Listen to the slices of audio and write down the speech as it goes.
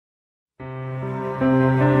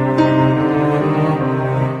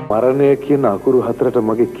මරණය කියන අකුරු හතරට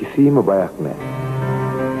මගේ කිසිම බයක් නැහැ.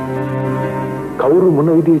 කවුරු මොන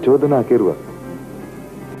විදිහේ චෝදනා කෙරුවත්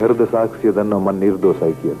හෘද සාක්ෂිය දන්නවා මම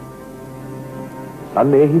නිර්දෝෂයි කියලා.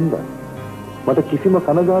 අන්න ඒ හින්දා මට කිසිම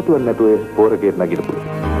කනගාටුවක් නැතුව ඒ පෝරකේට නගින්න පුළුවන්.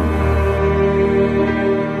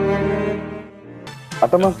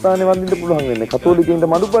 අටම ස්ථානේ වඳින්න පුළුවන් වෙන්නේ කතෝලිකයින්ට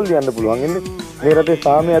මඩුපල්ලි යන්න පුළුවන් වෙන්නේ මේ රටේ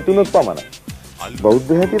සාමය ඇති වුණොත් පමණයි.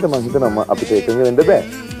 බෞද්ධ හැටියට මම හිතනවා අපිට එකඟ වෙන්න බෑ.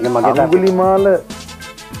 මගේ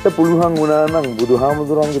අඟුලිමාලට පුළුවන් වුණා නම්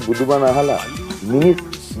බුදුහාමුදුරන්ගේ බුදුබණ අහලා මිනිස්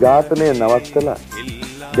ඝාතනය නවත්තලා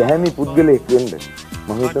දැහැමි පුද්ගලයෙක් වෙන්න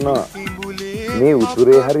මම හිතනවා මේ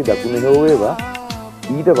උතුරේ හරි දකුණේ හෝ වේවා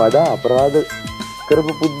ඊට වඩා අපරාධ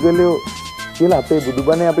කරපු පුද්ගලයෝ කියලා අපේ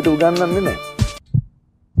බුදුබණේ අපිට උගන්වන්නේ නැහැ.